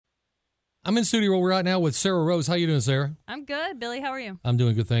I'm in studio right now with Sarah Rose. How you doing, Sarah? I'm good. Billy, how are you? I'm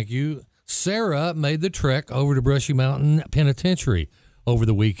doing good, thank you. Sarah made the trek over to Brushy Mountain Penitentiary over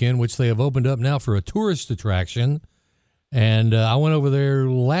the weekend, which they have opened up now for a tourist attraction. And I went over there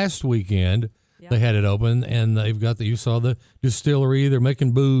last weekend. Yep. They had it open, and they've got you saw the distillery. They're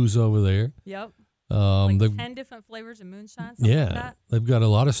making booze over there. Yep. Like 10 different flavors of moonshine. Yeah, like that. They've got a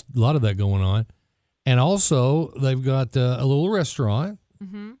lot of that going on. And also, they've got a little restaurant.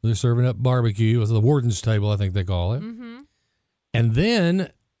 Mm-hmm. They're serving up barbecue with the warden's table, I think they call it. Mm-hmm. And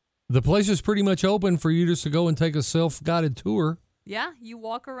then the place is pretty much open for you just to go and take a self-guided tour. Yeah, you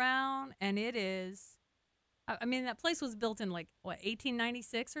walk around, and it is... I mean, that place was built in,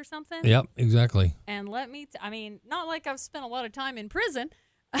 1896 or something? Yep, exactly. And not like I've spent a lot of time in prison,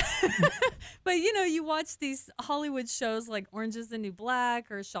 but, you watch these Hollywood shows like Orange is the New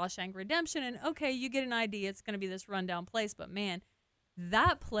Black or Shawshank Redemption, and, okay, you get an idea it's going to be this rundown place, but, man,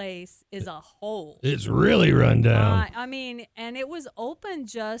 that place is a hole. It's really run down. And it was open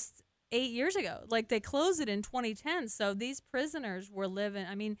just 8 years ago. Like, they closed it in 2010, so these prisoners were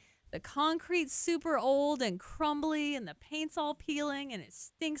living, the concrete's super old and crumbly, and the paint's all peeling, and it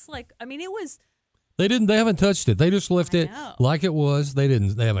stinks it was... They haven't touched it. They just left it like it was. They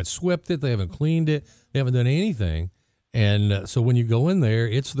haven't swept it. They haven't cleaned it. They haven't done anything. And so when you go in there,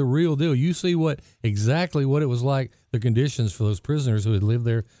 it's the real deal. You see exactly what it was like, the conditions for those prisoners who had lived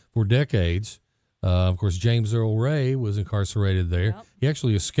there for decades. Of course, James Earl Ray was incarcerated there. Yep. He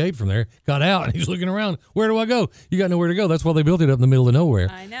actually escaped from there, got out, and he's looking around. Where do I go? You got nowhere to go. That's why they built it up in the middle of nowhere.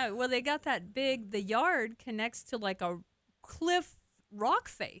 I know. Well, they got the yard connects to like a cliff rock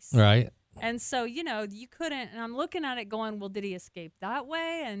face. Right. And so, you couldn't, and I'm looking at it going, well, did he escape that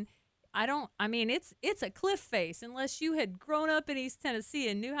way? And it's a cliff face. Unless you had grown up in East Tennessee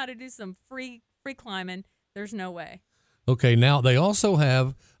and knew how to do some free climbing, there's no way. Okay, now they also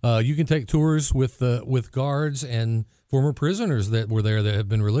have, you can take tours with guards and former prisoners that were there that have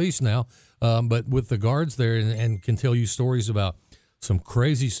been released now, but with the guards there and can tell you stories about some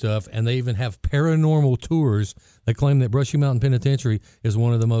crazy stuff, and they even have paranormal tours. They claim that Brushy Mountain Penitentiary is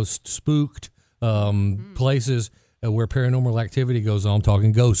one of the most spooked places where paranormal activity goes on,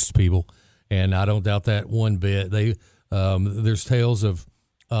 talking ghosts, people, and I don't doubt that one bit. There's tales of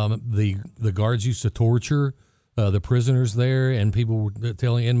the guards used to torture the prisoners there, and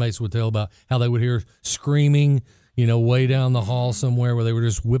inmates would tell about how they would hear screaming, way down the hall somewhere where they were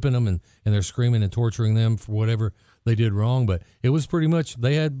just whipping them and they're screaming and torturing them for whatever they did wrong. But it was pretty much,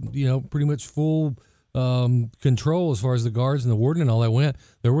 they had, pretty much full control as far as the guards and the warden and all that went.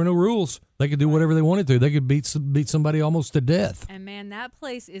 There were no rules. They could do whatever they wanted to. They could beat somebody almost to death. And man, that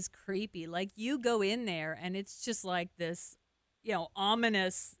place is creepy. Like, you go in there and it's just like this,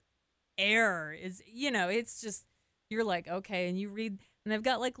 ominous air is, it's just, you're like, okay, and you read, and they've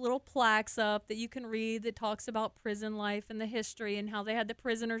got like little plaques up that you can read that talks about prison life and the history and how they had the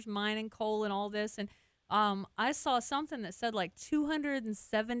prisoners mining coal and all this. And I saw something that said like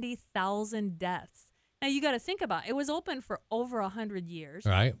 270,000 deaths. Now you got to think about it. It was open for over 100 years.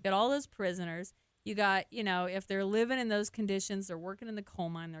 Right. You got all those prisoners. You got, if they're living in those conditions, they're working in the coal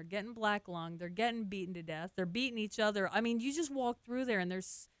mine, they're getting black lung, they're getting beaten to death, they're beating each other. You just walk through there and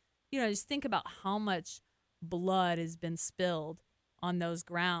there's, just think about how much blood has been spilled on those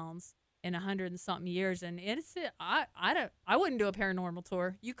grounds in 100 and something years, and it's I wouldn't do a paranormal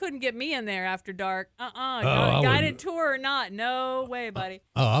tour. You couldn't get me in there after dark. Guided tour or not, no way, buddy.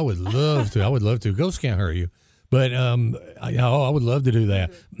 I would love to. I would love to. Ghosts can't hurt you, but I would love to do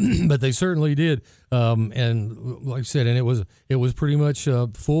that. But they certainly did, and like I said, and it was pretty much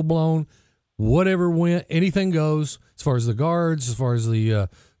full blown. Whatever went, anything goes. As far as the guards, as far as the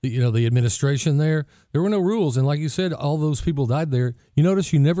administration there were no rules. And like you said, all those people died there. You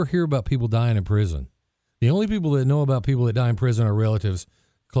notice you never hear about people dying in prison. The only people that know about people that die in prison are relatives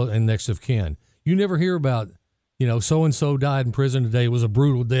and next of kin. You never hear about, so-and-so died in prison today. It was a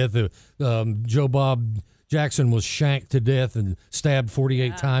brutal death. Joe Bob Jackson was shanked to death and stabbed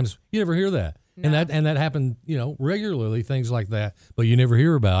 48 times. You never hear that. No. And that happened, regularly, things like that. But you never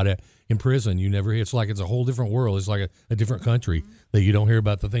hear about it in prison. You never hear. It's like it's a whole different world. It's like a different country that you don't hear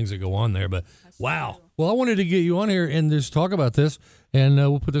about the things that go on there. But that's wow. True. Well, I wanted to get you on here and just talk about this, and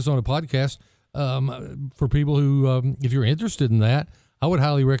we'll put this on a podcast for people who, if you're interested in that, I would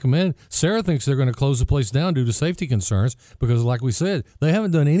highly recommend. Sarah thinks they're going to close the place down due to safety concerns because, like we said, they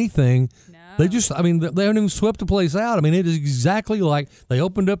haven't done anything. No. They just, they haven't even swept the place out. It is exactly like they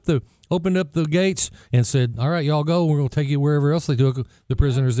opened up the gates and said, all right, y'all go. We're going to take you wherever else they took the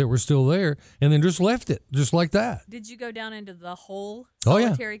prisoners that were still there, and then just left it just like that. Did you go down into the whole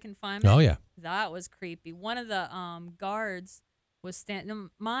solitary confinement? Oh, yeah. That was creepy. One of the guards was standing.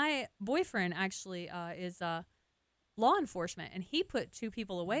 My boyfriend actually is law enforcement, and he put 2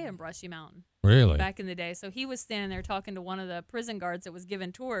 people away in Brushy Mountain Really? back in the day. So he was standing there talking to one of the prison guards that was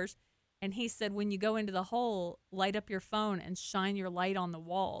giving tours, and he said, when you go into the hole, light up your phone and shine your light on the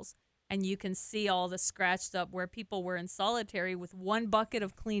walls, and you can see all the scratched up where people were in solitary with one bucket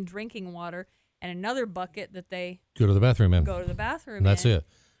of clean drinking water and another bucket that they Go to the bathroom in. go to the bathroom And that's in. it.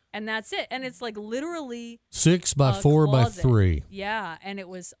 And that's it. And it's like literally 6 by a 4 by closet. 3. Yeah, and it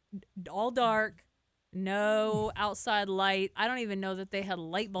was all dark, no outside light. I don't even know that they had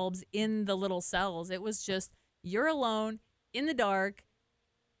light bulbs in the little cells. It was just you're alone in the dark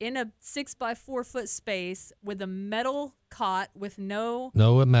in a 6 by 4 foot space with a metal cot with no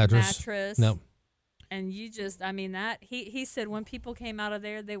mattress. No. And you just, I mean, that he said when people came out of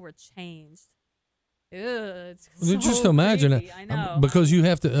there, they were changed. Ugh, it's so Just imagine creepy. it. I know. Because you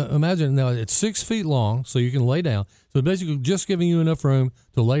have to imagine now it's 6 feet long, so you can lay down. So basically, just giving you enough room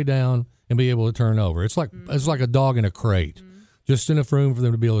to lay down and be able to turn over. It's like a dog in a crate. Just enough room for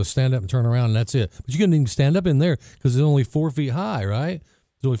them to be able to stand up and turn around, and that's it. But you couldn't even stand up in there because it's only 4 feet high, right?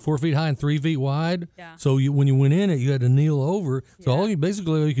 It's only 4 feet high and 3 feet wide. Yeah. So when you went in it, you had to kneel over. So all you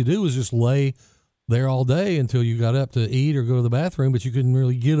could do was just lay there all day until you got up to eat or go to the bathroom, but you couldn't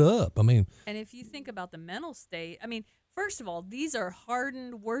really get up. I mean, and if you think about the mental state, I mean, first of all, these are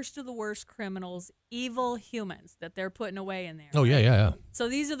hardened, worst of the worst criminals, evil humans that they're putting away in there. oh yeah, yeah, yeah. So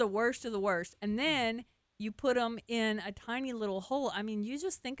these are the worst of the worst. And then you put them in a tiny little hole. I mean, you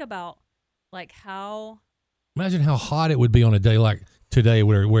just think about like how Imagine how hot it would be on a day like today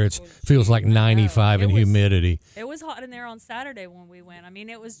where it feels like 95 and humidity. It was hot in there on Saturday when we went. I mean,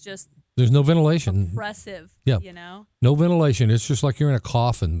 it was just There's no ventilation. oppressive, Yeah. you know? No ventilation. It's just like you're in a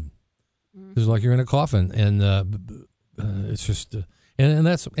coffin. It's like you're in a coffin, and it's just,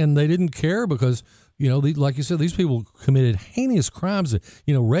 and they didn't care because like you said, these people committed heinous crimes,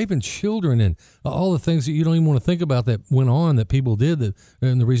 raping children and all the things that you don't even want to think about that went on that people did.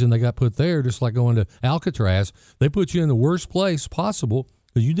 And the reason they got put there, just like going to Alcatraz, they put you in the worst place possible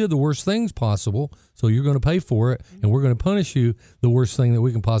because you did the worst things possible. So you're going to pay for it, and we're going to punish you the worst thing that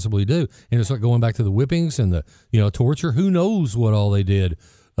we can possibly do. And it's like going back to the whippings and the torture. Who knows what all they did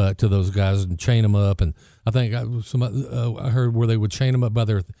to those guys and chain them up. And I think I heard where they would chain them up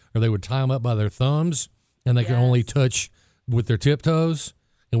they would tie them up by their thumbs, and they could only touch with their tiptoes,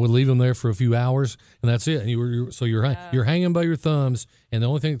 and would leave them there for a few hours, and that's it. And you're hanging by your thumbs, and the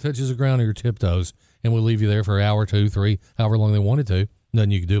only thing that touches the ground are your tiptoes, and would leave you there for an hour, 2, 3, however long they wanted to.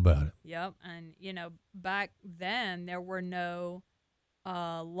 Nothing you could do about it. Yep. And, back then there were no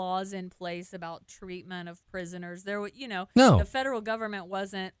laws in place about treatment of prisoners. There were, No. the federal government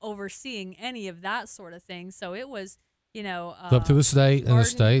wasn't overseeing any of that sort of thing. So it was, It's up to the state, and the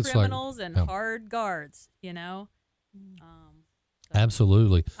state's criminals like and hard guards,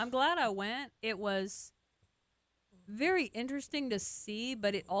 Absolutely. I'm glad I went. It was very interesting to see,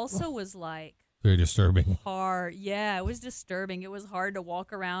 but it also was like Very disturbing. hard. Yeah, it was disturbing. It was hard to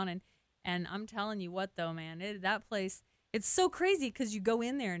walk around, and I'm telling you what, though, man, that place, it's so crazy because you go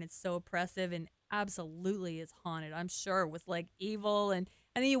in there and it's so oppressive, and absolutely it's haunted, I'm sure, with like evil, and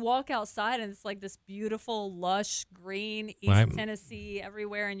then you walk outside and it's like this beautiful, lush, green East Tennessee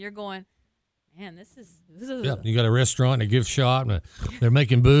everywhere, and you're going, man, this is Yeah, you got a restaurant and a gift shop, and they're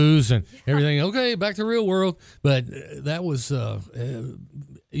making booze and everything. Okay, back to the real world. But that was,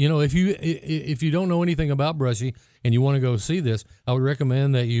 if you don't know anything about Brushy and you want to go see this, I would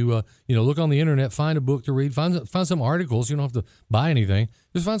recommend that you look on the internet, find a book to read, find some articles. You don't have to buy anything.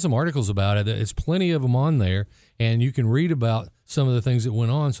 Just find some articles about it. It's plenty of them on there, and you can read about some of the things that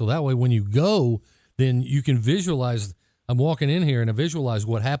went on. So that way, when you go, then you can visualize. I'm walking in here and I visualize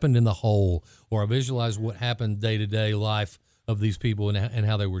what happened in the hole, or I visualize what happened day-to-day life of these people and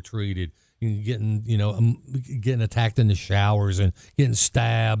how they were treated. Getting attacked in the showers and getting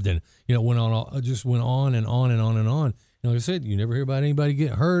stabbed, and went on and on and on and on. Like I said, you never hear about anybody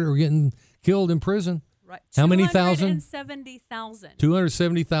getting hurt or getting killed in prison. Right. How many thousand? 270,000.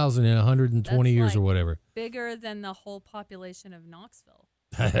 270,000 in 120 years like or whatever. Bigger than the whole population of Knoxville.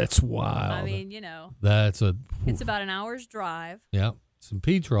 That's wild. I mean, it's about an hour's drive. Yeah, some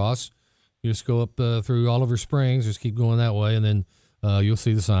Petros. You just go up through Oliver Springs, just keep going that way, and then you'll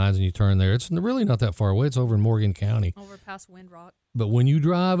see the signs, and you turn there. It's really not that far away. It's over in Morgan County. Over past Windrock. But when you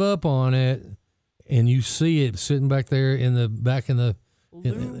drive up on it, and you see it sitting back there in the back in the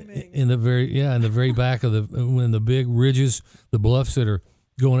very back of when the big ridges, the bluffs that are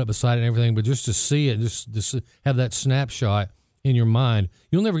going up beside it and everything, but just to see it, just have that snapshot in your mind,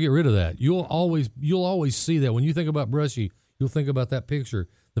 you'll never get rid of that. You'll always see that. When you think about Brushy, you'll think about that picture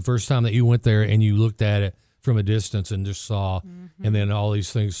the first time that you went there and you looked at it from a distance and just saw, and then all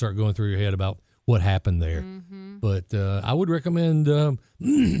these things start going through your head about what happened there. But I would recommend,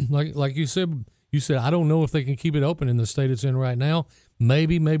 like you said, I don't know if they can keep it open in the state it's in right now.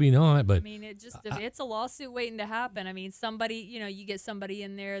 Maybe not. But I mean, it's a lawsuit waiting to happen. I mean, somebody, you get somebody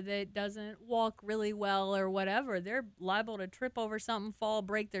in there that doesn't walk really well or whatever, they're liable to trip over something, fall,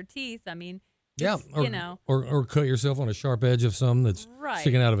 break their teeth. I mean, yeah, or cut yourself on a sharp edge of something that's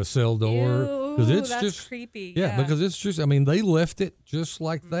sticking out of a cell door. Because it's that's just creepy. Yeah, because it's just, I mean, they left it just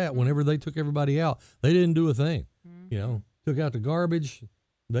like that. Whenever they took everybody out, they didn't do a thing. Took out the garbage.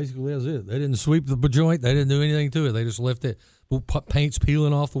 Basically, that's it. They didn't sweep the joint. They didn't do anything to it. They just left it. Paint's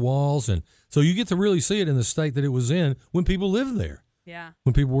peeling off the walls, and so you get to really see it in the state that it was in when people lived there. Yeah.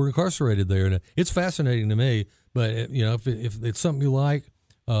 When people were incarcerated there, and it's fascinating to me. But if it's something you like,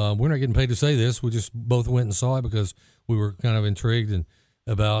 we're not getting paid to say this. We just both went and saw it because we were kind of intrigued and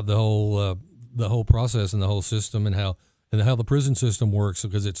about the whole process and the whole system and how the prison system works,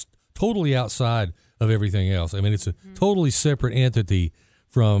 because it's totally outside of everything else. I mean, it's a totally separate entity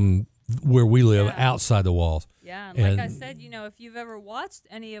from where we live, outside the walls. Yeah, and like I said, if you've ever watched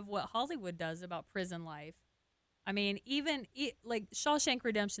any of what Hollywood does about prison life, I mean, even like Shawshank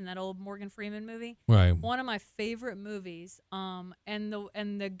Redemption, that old Morgan Freeman movie, right? One of my favorite movies. And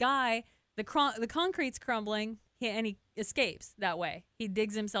the guy, the concrete's crumbling, and he escapes that way. He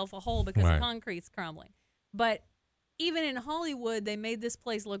digs himself a hole because the concrete's crumbling. But even in Hollywood, they made this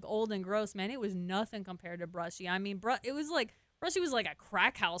place look old and gross. Man, it was nothing compared to Brushy. I mean, it was like Brushy was like a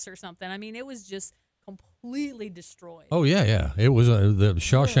crack house or something. I mean, it was just completely destroyed. Oh yeah. It was the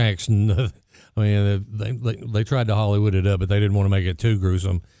Shawshanks. I mean, they tried to Hollywood it up, but they didn't want to make it too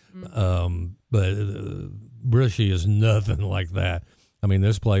gruesome. But Brushy is nothing like that. I mean,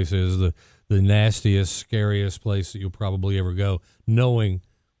 this place is the nastiest, scariest place that you'll probably ever go, knowing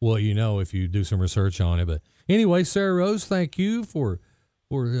what you know if you do some research on it. But anyway, Sarah Rose, thank you for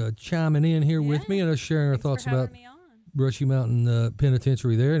chiming in here with me and us sharing our thoughts about Brushy Mountain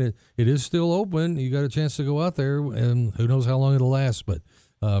Penitentiary there, and it is still open. You got a chance to go out there, and who knows how long it'll last, but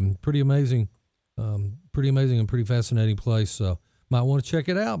pretty amazing and pretty fascinating place. So might want to check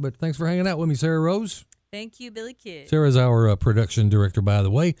it out. But thanks for hanging out with me, Sarah Rose. Thank you, Billy Kidd. Sarah's our production director, by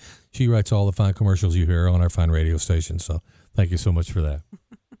the way. She writes all the fine commercials you hear on our fine radio station. So thank you so much for that.